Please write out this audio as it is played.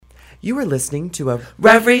You are listening to a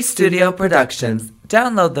Reverie Studio Productions.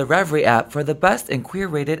 Download the Reverie app for the best in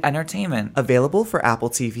queer-rated entertainment. Available for Apple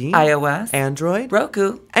TV, iOS, Android,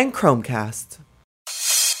 Roku, and Chromecast.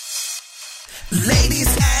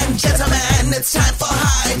 Ladies and gentlemen, it's time for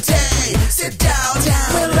high tea. Sit down,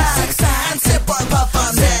 relax, and sip or puff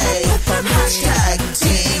on day. Hashtag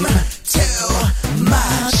team too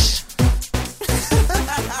much.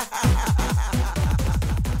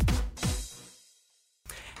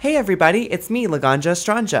 Hey everybody, it's me, Laganja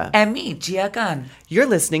Stranja. and me, Gia Gunn. You're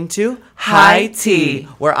listening to High Tea,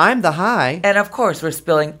 where I'm the high. And of course, we're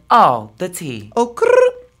spilling all the tea. Oh,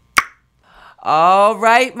 All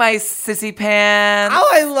right, my sissy pants. oh,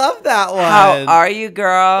 I love that one. How are you,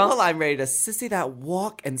 girl? Well, I'm ready to sissy that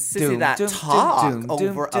walk and sissy Doom, that doom, talk doom, doom,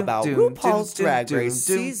 over doom, about doom, RuPaul's doom, Drag doom, Race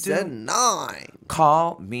doom, Season 9.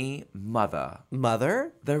 Call me mother.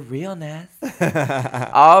 Mother? The realness.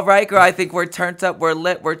 All right, girl. I think we're turned up, we're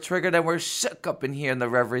lit, we're triggered, and we're shook up in here in the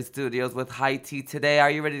Reverie Studios with High Tea today.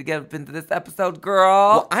 Are you ready to get up into this episode, girl?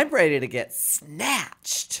 Well, I'm ready to get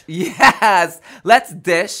snatched. Yes. Let's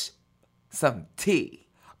dish some tea.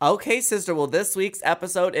 Okay, sister. Well, this week's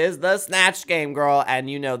episode is the Snatch Game, girl. And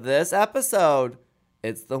you know this episode,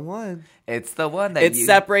 it's the one. It's the one that It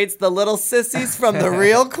separates the little sissies from the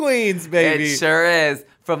real queens, baby. It sure is.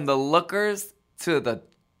 From the lookers to the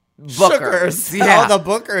bookers. Shookers. Yeah. Oh, the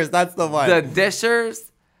bookers. That's the one. The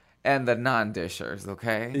dishers and the non-dishers,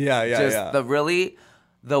 okay? Yeah, Just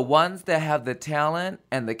the ones that have the talent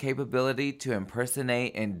and the capability to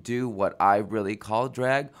impersonate and do what I really call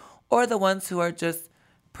drag, or the ones who are just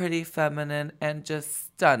pretty feminine and just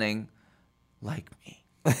stunning like me.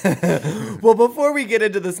 Well, before we get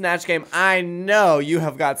into the Snatch Game, I know you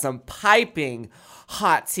have got some piping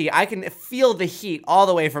hot tea. I can feel the heat all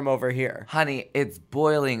the way from over here. Honey, it's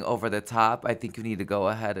boiling over the top. I think you need to go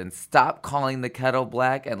ahead and stop calling the kettle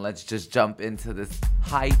black and let's just jump into this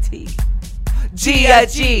high tea.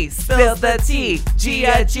 G.I.G. spills the tea.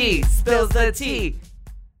 G.I.G. spills the tea.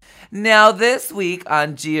 Now this week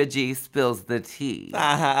on G.I.G. spills the tea.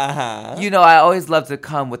 You know, I always love to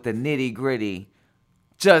come with the nitty gritty.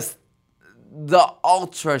 Just the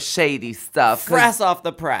ultra shady stuff. Fresh off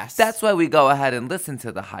the press. That's why we go ahead and listen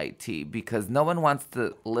to the high tea, because no one wants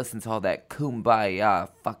to listen to all that kumbaya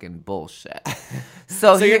fucking bullshit.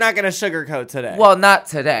 So you're not going to sugarcoat today? Well, not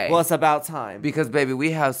today. Well, it's about time. Because, baby,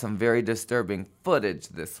 we have some very disturbing footage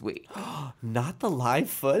this week. Not the live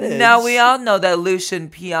footage. Now, we all know that Lucian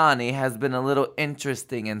Piani has been a little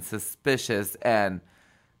interesting and suspicious and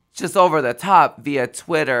just over the top via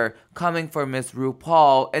Twitter, coming for Miss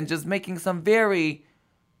RuPaul and just making some very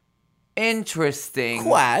interesting,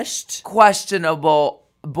 questionable,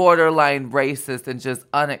 borderline racist, and just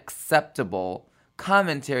unacceptable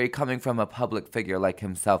commentary coming from a public figure like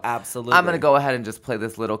himself. Absolutely. I'm going to go ahead and just play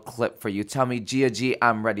this little clip for you. Tell me, G,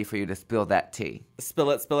 I'm ready for you to spill that tea.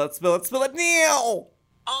 Spill it, spill it, spill it, spill it now!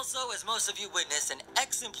 Also, as most of you witnessed, an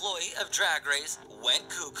ex-employee of Drag Race went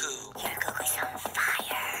cuckoo. Your cuckoo's on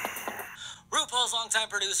fire. RuPaul's longtime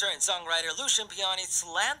producer and songwriter Lucian Piani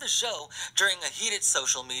slammed the show during a heated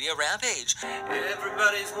social media rampage.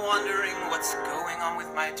 Everybody's wondering what's going on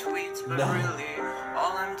with my tweets, but really,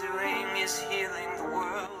 all I'm doing is healing the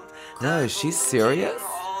world. Girl, is she serious?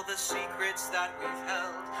 All the secrets that we've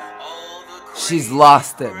held, all the She's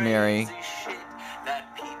lost it, Mary. crazy shit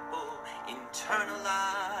that people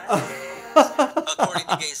internalize. According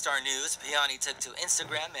to Gay Star News, Piani took to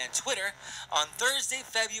Instagram and Twitter on Thursday,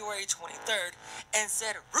 February 23rd, and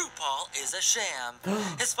said RuPaul is a sham.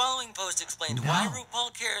 His following post explained why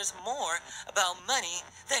RuPaul cares more about money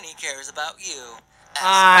than he cares about you.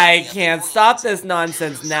 I can't stop this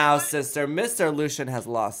nonsense now, sister. Mr. Lucian has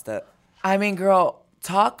lost it. I mean, girl,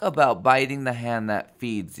 talk about biting the hand that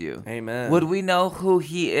feeds you. Amen. Would we know who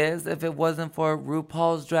he is if it wasn't for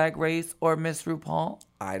RuPaul's Drag Race or Miss RuPaul?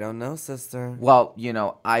 I don't know, sister. Well, you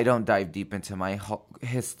know, I don't dive deep into my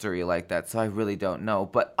history like that, so I really don't know.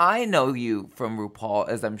 But I know you from RuPaul,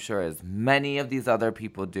 as I'm sure as many of these other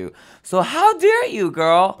people do. So how dare you,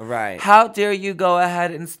 girl? Right. How dare you go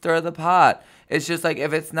ahead and stir the pot? It's just like,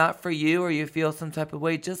 if it's not for you or you feel some type of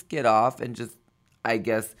way, just get off and just, I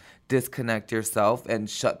guess, disconnect yourself and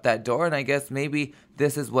shut that door. And I guess maybe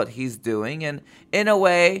this is what he's doing. And in a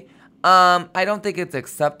way, I don't think it's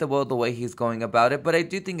acceptable the way he's going about it, but I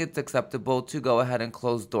do think it's acceptable to go ahead and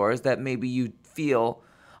close doors that maybe you feel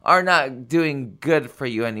are not doing good for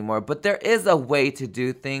you anymore. But there is a way to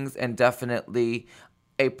do things, and definitely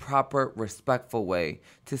a proper, respectful way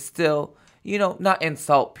to still, you know, not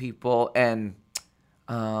insult people and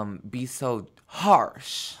be so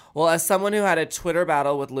harsh. Well, as someone who had a Twitter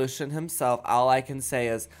battle with Lucian himself, all I can say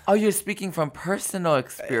is, Oh, you're speaking from personal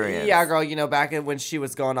experience. yeah, girl, back when she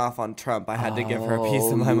was going off on Trump, I had to give her a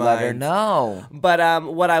piece of my you mind. let her know. But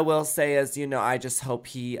what I will say is, I just hope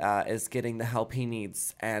he is getting the help he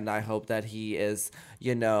needs, and I hope that he is,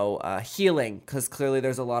 healing, because clearly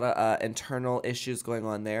there's a lot of internal issues going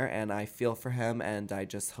on there, and I feel for him, and I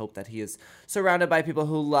just hope that he is surrounded by people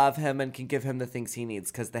who love him and can give him the things he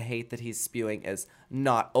needs, because the hate that he's spewing is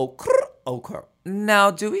not okay. Now,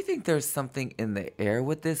 do we think there's something in the air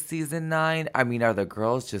with this season 9? I mean, are the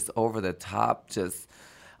girls just over the top, just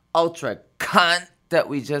ultra cunt that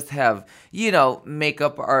we just have,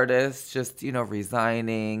 makeup artists just,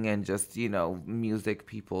 resigning and just, music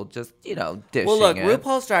people just, dishing Well, look, it?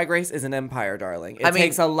 RuPaul's Drag Race is an empire, darling. It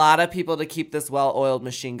takes a lot of people to keep this well-oiled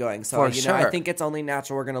machine going. So, sure. I think it's only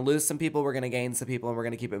natural. We're going to lose some people, we're going to gain some people, and we're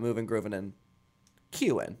going to keep it moving, grooving, and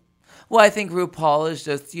queuing. Well, I think RuPaul is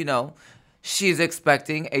just, she's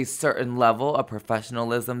expecting a certain level of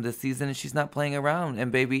professionalism this season, and she's not playing around.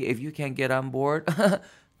 And baby, if you can't get on board,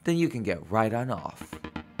 then you can get right on off.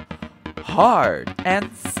 Hard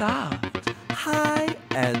and soft, High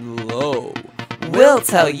and low. we'll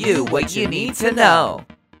tell you what you need to know.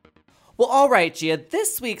 Well, all right, Gia,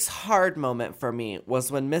 this week's hard moment for me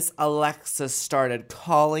was when Miss Alexis started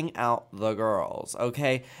calling out the girls,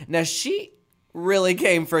 okay? Now, she really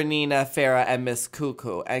came for Nina, Farrah, and Miss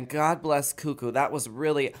Cuckoo, and God bless Cuckoo. That was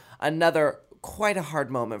really quite a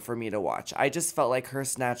hard moment for me to watch. I just felt like her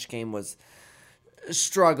Snatch game was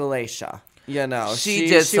struggleatia.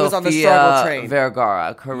 She was on the struggle train.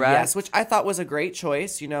 Vergara, correct? Yes, which I thought was a great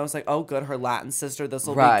choice. It's like, oh, good, her Latin sister, this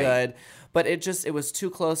will be good. But it was too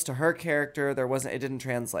close to her character. It didn't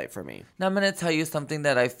translate for me. Now, I'm going to tell you something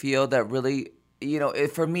that I feel that really,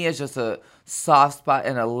 for me is just a soft spot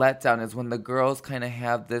and a letdown is when the girls kind of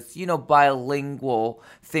have this, bilingual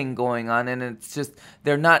thing going on. And it's just,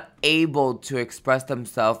 they're not able to express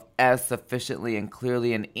themselves as sufficiently and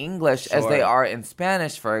clearly in English as they are in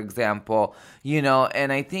Spanish, for example.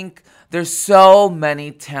 And I think there's so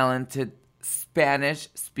many talented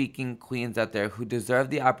Spanish-speaking queens out there who deserve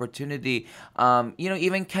the opportunity.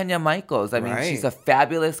 Even Kenya Michaels. I mean, she's a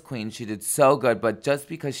fabulous queen. She did so good. But just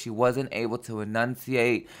because she wasn't able to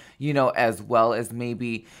enunciate, as well as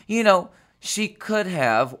maybe, she could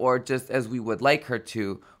have, or just as we would like her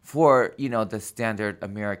to, for, the standard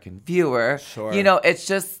American viewer. Sure.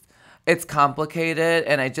 It's complicated,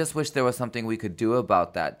 and I just wish there was something we could do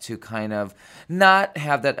about that to kind of not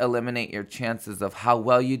have that eliminate your chances of how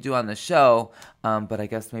well you do on the show. But I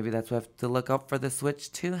guess maybe that's what I have to look up for the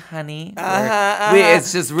switch too, honey.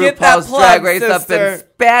 It's just RuPaul's Drag Race up in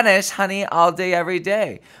Spanish, honey, all day, every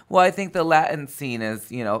day. Well, I think the Latin scene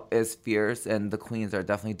is fierce, and the queens are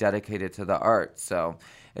definitely dedicated to the art. So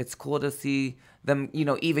it's cool to see them,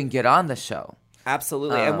 even get on the show.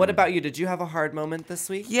 Absolutely. And what about you? Did you have a hard moment this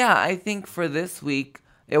week? Yeah, I think for this week,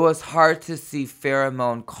 it was hard to see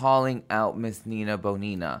Pheromone calling out Miss Nina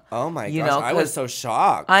Bonina. Oh my gosh, I was so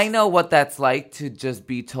shocked. I know what that's like to just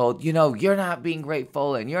be told, you're not being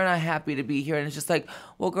grateful and you're not happy to be here. And it's just like,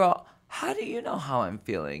 well, girl, how do you know how I'm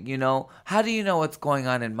feeling? How do you know what's going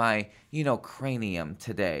on in my, cranium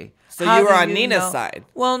today? So you were on Nina's side.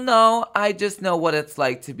 Well, no, I just know what it's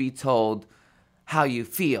like to be told how you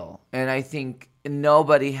feel. And I think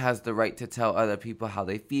nobody has the right to tell other people how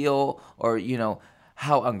they feel or,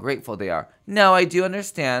 how ungrateful they are. Now, I do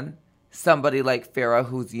understand somebody like Farrah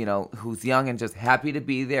who's young and just happy to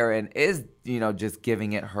be there and is, just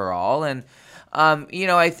giving it her all. And,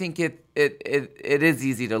 I think it is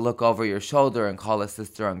easy to look over your shoulder and call a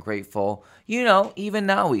sister ungrateful. Even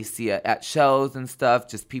now we see it at shows and stuff,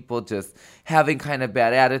 just people just having kind of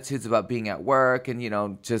bad attitudes about being at work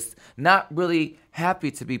and, just not really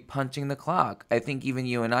happy to be punching the clock. I think even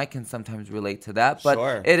you and I can sometimes relate to that,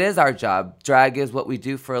 but It is our job. Drag is what we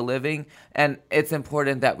do for a living, and it's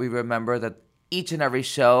important that we remember that each and every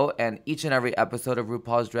show and each and every episode of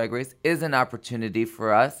RuPaul's Drag Race is an opportunity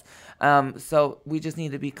for us. So we just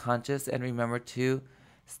need to be conscious and remember to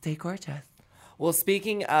stay gorgeous. Well,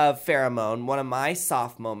 speaking of Pheromone, one of my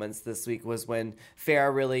soft moments this week was when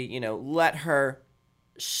Farrah really, let her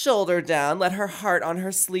shoulder down, let her heart on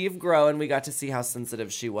her sleeve grow, and we got to see how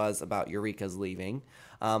sensitive she was about Eureka's leaving.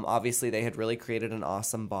 Obviously, they had really created an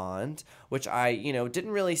awesome bond, which I,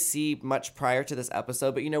 didn't really see much prior to this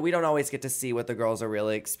episode, but, we don't always get to see what the girls are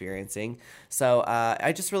really experiencing. So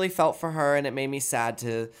I just really felt for her, and it made me sad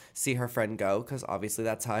to see her friend go, because obviously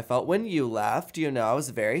that's how I felt when you left. I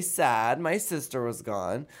was very sad. My sister was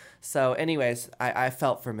gone. So anyways, I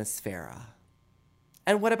felt for Miss Farrah.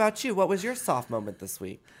 And what about you? What was your soft moment this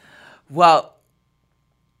week? Well,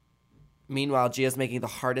 Meanwhile, Gia's making the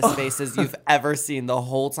hardest faces you've ever seen the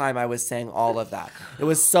whole time I was saying all of that. It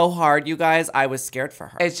was so hard, you guys. I was scared for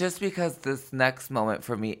her. It's just because this next moment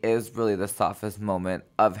for me is really the softest moment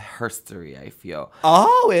of history, I feel.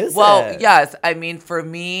 Oh, is it? Well, yes. I mean, for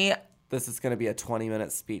me, this is going to be a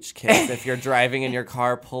 20-minute speech, kids. If you're driving in your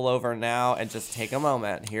car, pull over now and just take a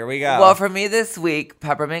moment. Here we go. Well, for me this week,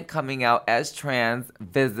 Peppermint coming out as trans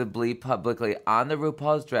visibly, publicly on the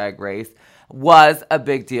RuPaul's Drag Race was a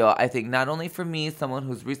big deal. I think not only for me, someone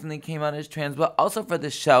who's recently came out as trans, but also for the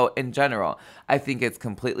show in general. I think it's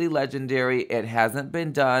completely legendary. It hasn't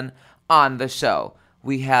been done on the show.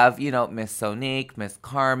 We have, Miss Sonique, Miss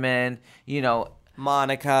Carmen,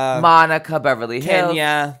 Monica, Beverly Hills.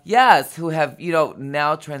 Kenya. Yes, who have,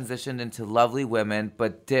 now transitioned into lovely women,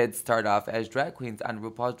 but did start off as drag queens on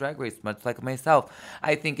RuPaul's Drag Race, much like myself.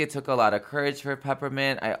 I think it took a lot of courage for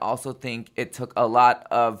Peppermint. I also think it took a lot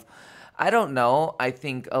of, I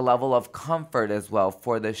think a level of comfort as well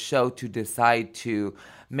for the show to decide to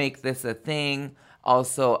make this a thing,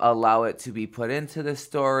 also allow it to be put into the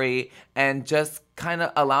story, and just kind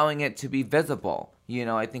of allowing it to be visible.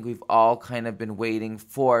 I think we've all kind of been waiting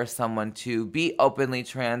for someone to be openly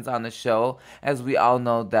trans on the show, as we all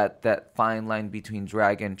know that fine line between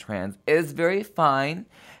drag and trans is very fine.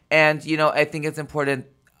 And, I think it's important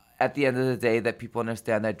at the end of the day that people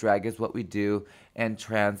understand that drag is what we do and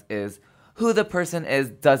trans is who the person is,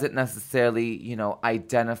 doesn't necessarily,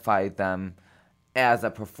 identify them as a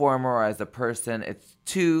performer or as a person. It's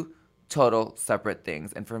two total separate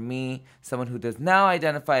things. And for me, someone who does now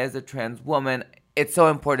identify as a trans woman, it's so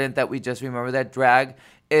important that we just remember that drag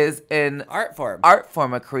is an art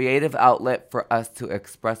form, a creative outlet for us to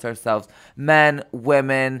express ourselves. Men,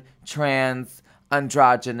 women, trans,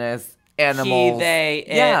 androgynous, animals. He, they,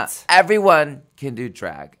 yeah, it. Everyone can do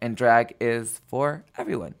drag, and drag is for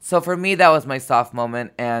everyone. So for me, that was my soft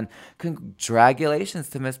moment, and congratulations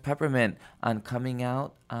to Miss Peppermint on coming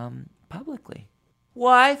out publicly.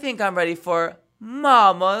 Well, I think I'm ready for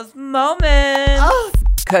Mama's moment.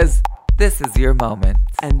 Because this is your moment.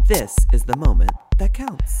 And this is the moment that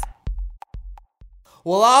counts.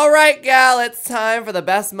 Well, all right, gal, it's time for the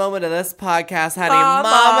best moment of this podcast, honey.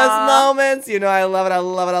 Mama's moments. I love it, I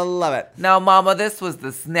love it, I love it. Now, Mama, this was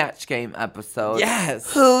the Snatch Game episode.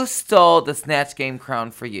 Yes. Who stole the Snatch Game crown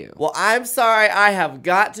for you? Well, I'm sorry. I have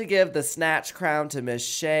got to give the Snatch crown to Miss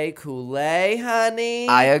Shea Coulee, honey.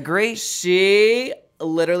 I agree. She,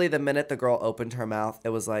 literally, the minute the girl opened her mouth, it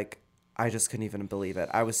was like, I just couldn't even believe it.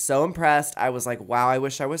 I was so impressed. I was like, wow, I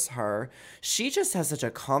wish I was her. She just has such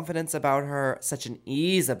a confidence about her, such an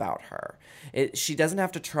ease about her. She doesn't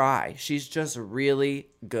have to try. She's just really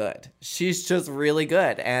good. She's just really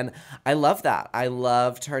good. And I love that. I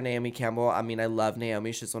loved her Naomi Campbell. I mean, I love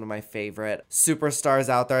Naomi. She's one of my favorite superstars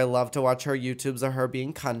out there. I love to watch her YouTubes of her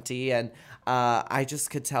being cunty. And I just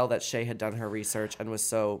could tell that Shea had done her research and was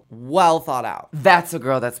so well thought out. That's a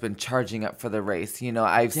girl that's been charging up for the race.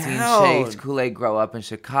 I've seen Shea Coulee grow up in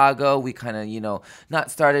Chicago. We kind of,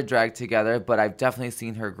 not started drag together, but I've definitely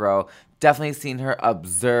seen her grow. Definitely seen her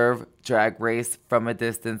observe Drag Race from a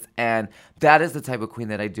distance. And that is the type of queen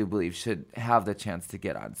that I do believe should have the chance to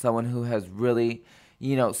get on. Someone who has really,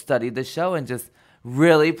 studied the show and just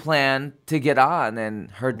really planned to get on,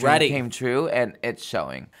 and her dream came true, and it's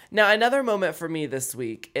showing. Now, another moment for me this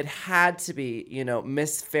week, it had to be,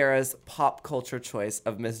 Miss Farrah's pop culture choice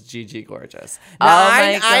of Miss Gigi Gorgeous. Now,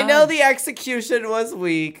 I know the execution was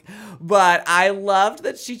weak, but I loved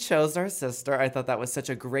that she chose our sister. I thought that was such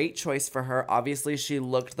a great choice for her. Obviously, she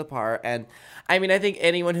looked the part, and I mean, I think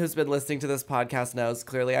anyone who's been listening to this podcast knows,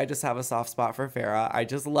 clearly, I just have a soft spot for Farrah. I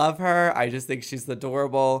just love her. I just think she's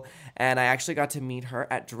adorable, and I actually got to meet her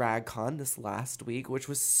at DragCon this last week, which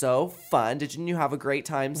was so fun. Didn't you have a great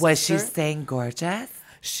time, sister? Was she staying gorgeous?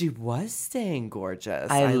 She was staying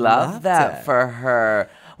gorgeous. I love that for her.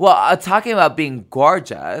 Well, talking about being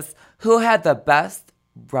gorgeous, who had the best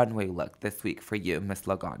runway look this week for you, Miss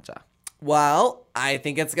Laganja? Well, I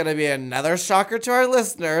think it's going to be another shocker to our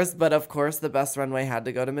listeners, but of course the best runway had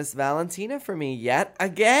to go to Miss Valentina for me yet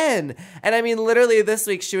again. And I mean, literally this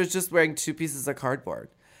week she was just wearing 2 pieces of cardboard.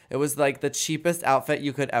 It was like the cheapest outfit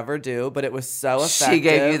you could ever do, but it was so effective. She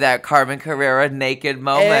gave you that Carmen Carrera naked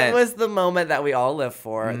moment. It was the moment that we all live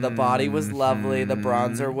for. The body was lovely. The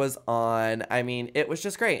bronzer was on. I mean, it was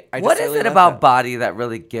just great. What is it about body that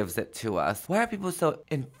really gives it to us? Why are people so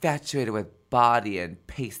infatuated with body and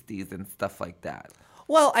pasties and stuff like that?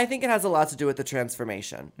 Well, I think it has a lot to do with the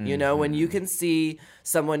transformation. When you can see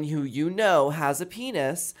someone who has a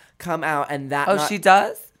penis come out and that... she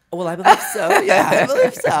does? Well, I believe so. Yeah, I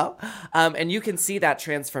believe so. And you can see that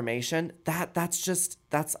transformation.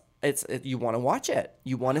 That's you want to watch it.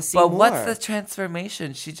 You want to see But more. what's the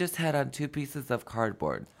transformation? She just had on 2 pieces of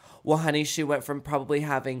cardboard. Well, honey, she went from probably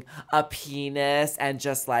having a penis and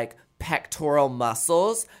just like pectoral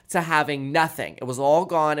muscles to having nothing. It was all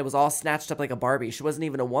gone. It was all snatched up like a Barbie. She wasn't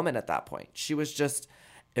even a woman at that point. It was just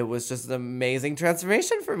an amazing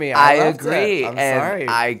transformation for me. I loved agree. It. I'm and sorry.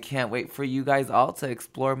 I can't wait for you guys all to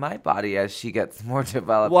explore my body as she gets more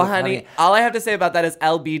developed. Well, With honey, all I have to say about that is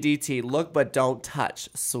LBDT. Look, but don't touch,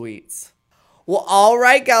 sweets. Well, all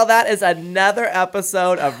right, gal, that is another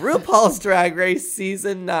episode of RuPaul's Drag Race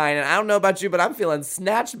Season 9. And I don't know about you, but I'm feeling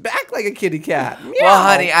snatched back like a kitty cat. Meow. Well,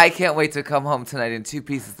 honey, I can't wait to come home tonight in 2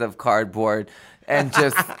 pieces of cardboard and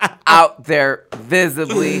just out there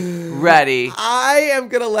visibly ready I am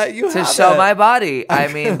going to let you to have show it. my body.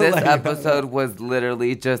 I mean, gonna this let you have episode was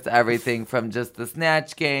literally just everything from just the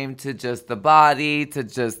snatch game to just the body to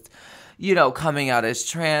just, coming out as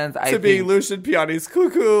trans. To being Lucian Piani's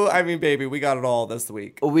cuckoo. I mean, baby, we got it all this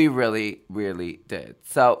week. We really, really did.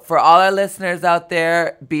 So for all our listeners out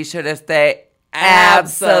there, be sure to stay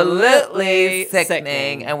absolutely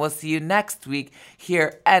sickening. And we'll see you next week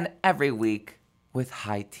here and every week with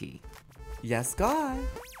High Tea. Yes, God.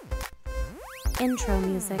 Intro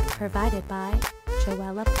music provided by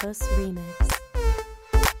Joella Puss Remix.